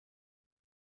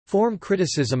Form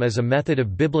criticism is a method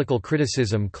of biblical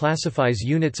criticism classifies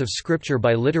units of scripture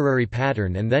by literary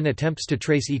pattern and then attempts to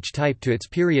trace each type to its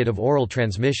period of oral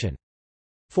transmission.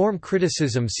 Form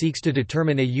criticism seeks to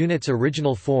determine a unit's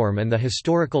original form and the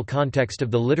historical context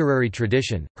of the literary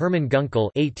tradition. Hermann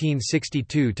Gunkel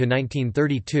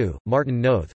 (1862–1932), Martin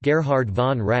Noth, Gerhard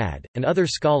von Rad, and other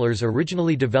scholars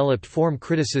originally developed form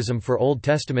criticism for Old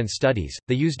Testament studies.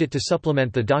 They used it to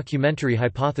supplement the documentary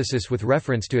hypothesis with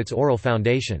reference to its oral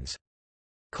foundations.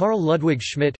 Carl Ludwig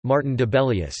Schmidt, Martin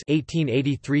Debelius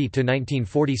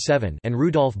 (1883–1947), and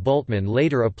Rudolf Bultmann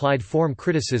later applied form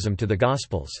criticism to the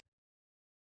Gospels.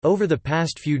 Over the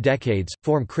past few decades,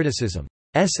 form criticism's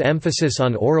emphasis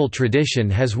on oral tradition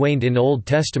has waned in Old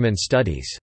Testament studies.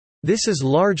 This is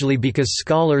largely because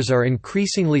scholars are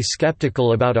increasingly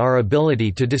skeptical about our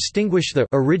ability to distinguish the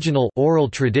original oral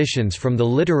traditions from the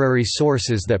literary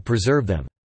sources that preserve them.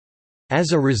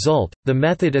 As a result, the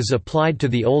method as applied to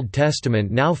the Old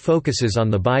Testament now focuses on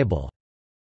the Bible's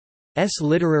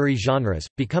literary genres,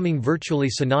 becoming virtually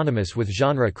synonymous with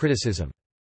genre criticism.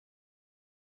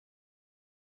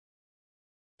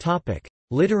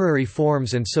 Literary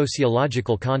forms and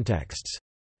sociological contexts.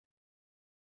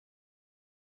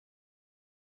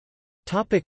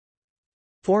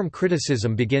 Form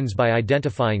criticism begins by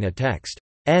identifying a text's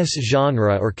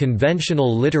genre or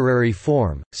conventional literary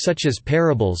form, such as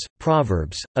parables,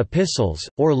 proverbs, epistles,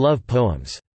 or love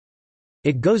poems.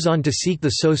 It goes on to seek the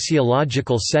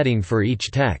sociological setting for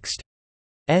each text's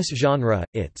genre,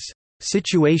 its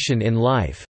situation in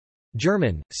life.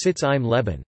 German, Sitz im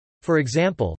Leben. For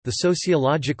example, the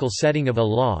sociological setting of a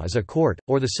law is a court,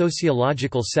 or the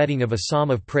sociological setting of a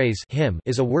psalm of praise hymn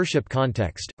is a worship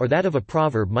context, or that of a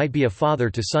proverb might be a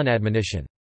father-to-son admonition.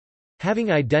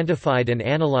 Having identified and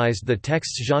analyzed the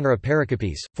text's genre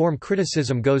pericopes, form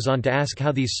criticism goes on to ask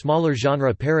how these smaller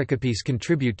genre pericopes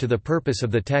contribute to the purpose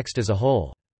of the text as a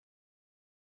whole.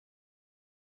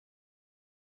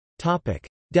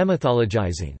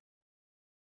 Demythologizing.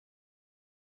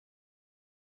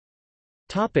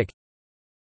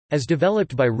 As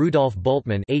developed by Rudolf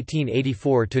Bultmann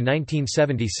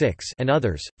 (1884–1976) and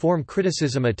others, form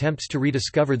criticism attempts to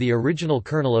rediscover the original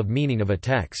kernel of meaning of a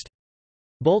text.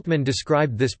 Bultmann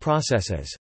described this process as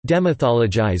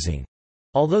demythologizing,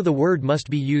 although the word must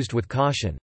be used with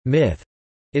caution. Myth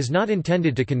is not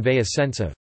intended to convey a sense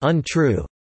of untrue,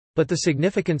 but the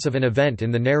significance of an event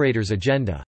in the narrator's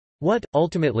agenda. What,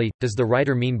 ultimately, does the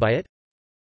writer mean by it?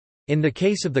 In the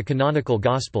case of the canonical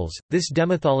Gospels, this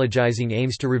demythologizing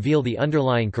aims to reveal the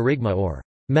underlying kerygma or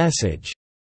message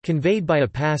conveyed by a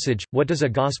passage. What does a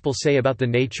Gospel say about the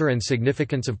nature and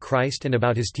significance of Christ and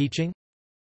about his teaching?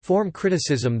 Form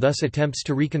criticism thus attempts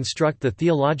to reconstruct the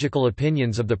theological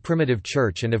opinions of the primitive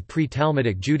Church and of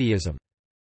pre-Talmudic Judaism.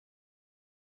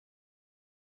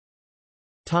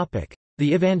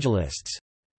 The Evangelists.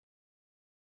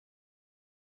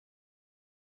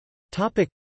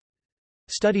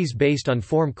 Studies based on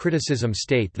form criticism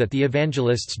state that the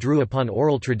Evangelists drew upon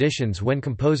oral traditions when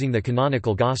composing the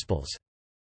canonical Gospels.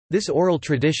 This oral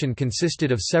tradition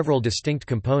consisted of several distinct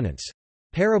components.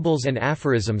 Parables and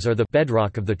aphorisms are the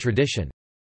bedrock of the tradition.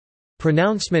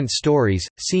 Pronouncement stories,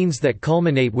 scenes that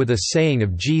culminate with a saying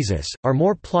of Jesus, are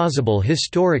more plausible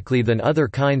historically than other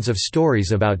kinds of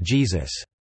stories about Jesus.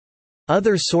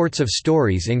 Other sorts of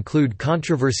stories include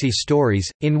controversy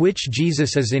stories, in which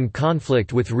Jesus is in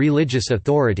conflict with religious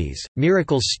authorities,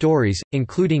 miracles stories,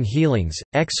 including healings,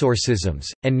 exorcisms,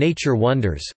 and nature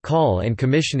wonders, call and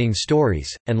commissioning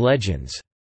stories, and legends.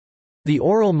 The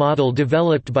oral model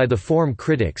developed by the form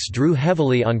critics drew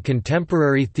heavily on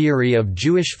contemporary theory of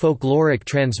Jewish folkloric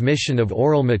transmission of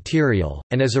oral material,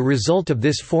 and as a result of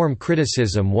this form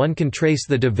criticism one can trace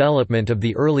the development of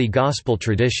the early Gospel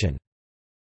tradition.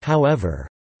 However,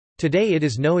 today it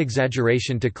is no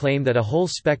exaggeration to claim that a whole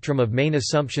spectrum of main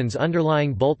assumptions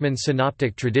underlying Bultmann's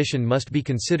synoptic tradition must be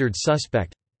considered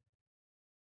suspect.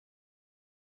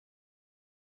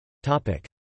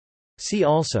 See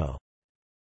also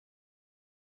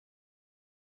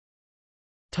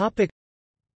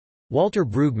Walter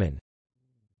Brueggemann,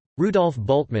 Rudolf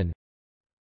Bultmann,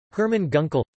 Hermann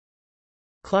Gunkel,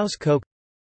 Klaus Koch,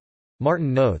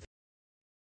 Martin Noth,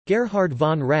 Gerhard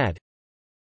von Rad,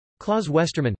 Klaus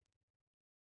Westermann.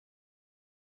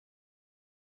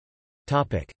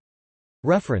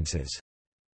 References.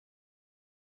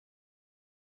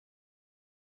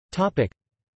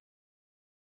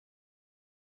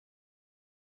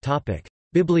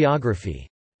 Bibliography.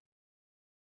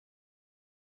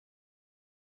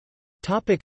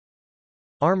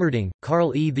 Armerding,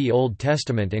 Carl E. The Old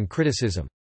Testament and Criticism.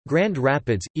 Grand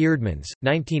Rapids, Eerdmans,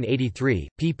 1983,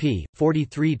 pp.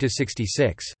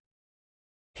 43–66.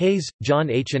 Hayes, John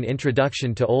H. An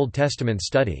Introduction to Old Testament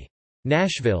Study.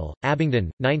 Nashville,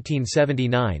 Abingdon,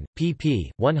 1979,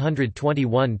 pp.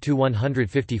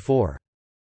 121–154.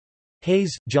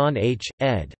 Hayes, John H.,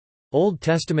 ed. Old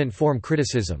Testament Form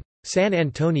Criticism. San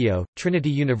Antonio,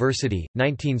 Trinity University,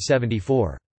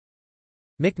 1974.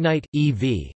 McKnight, E.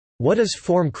 V. What is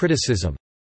Form Criticism?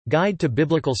 Guide to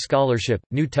Biblical Scholarship,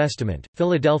 New Testament,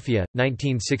 Philadelphia,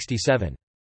 1967.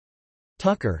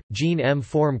 Tucker, Gene M.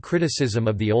 Form Criticism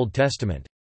of the Old Testament.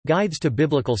 Guides to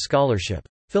Biblical Scholarship.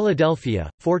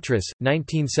 Philadelphia, Fortress,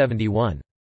 1971.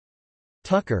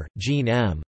 Tucker, Gene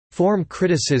M. Form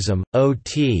Criticism,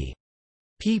 O.T.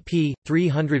 pp.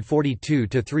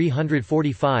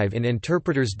 342–345 in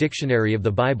Interpreter's Dictionary of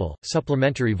the Bible,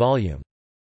 Supplementary Volume.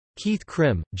 Keith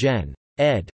Krim, Jen.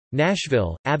 ed.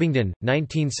 Nashville, Abingdon,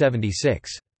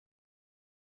 1976.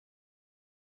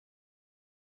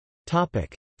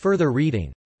 Further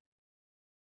reading.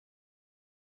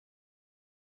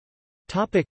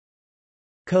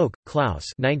 Koch, Klaus,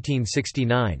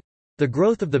 1969. The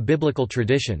Growth of the Biblical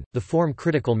Tradition, The Form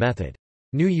Critical Method.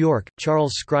 New York,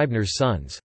 Charles Scribner's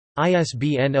Sons.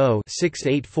 ISBN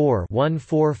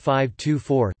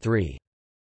 0-684-14524-3.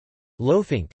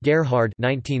 Lofink, Gerhard,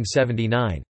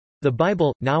 1979. The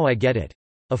Bible, Now I Get It.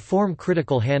 A Form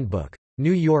Critical Handbook.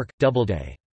 New York,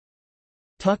 Doubleday.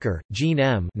 Tucker, Gene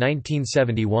M.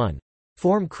 1971.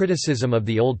 Form Criticism of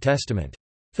the Old Testament.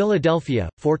 Philadelphia,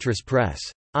 Fortress Press.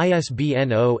 ISBN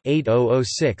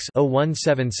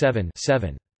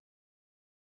 0-8006-0177-7.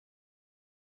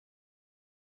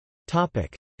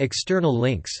 External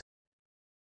links.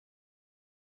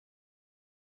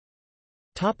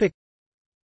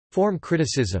 Form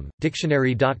Criticism,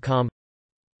 Dictionary.com.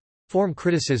 Form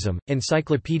Criticism,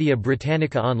 Encyclopaedia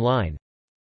Britannica Online.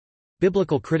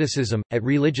 Biblical Criticism, at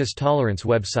Religious Tolerance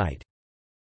website.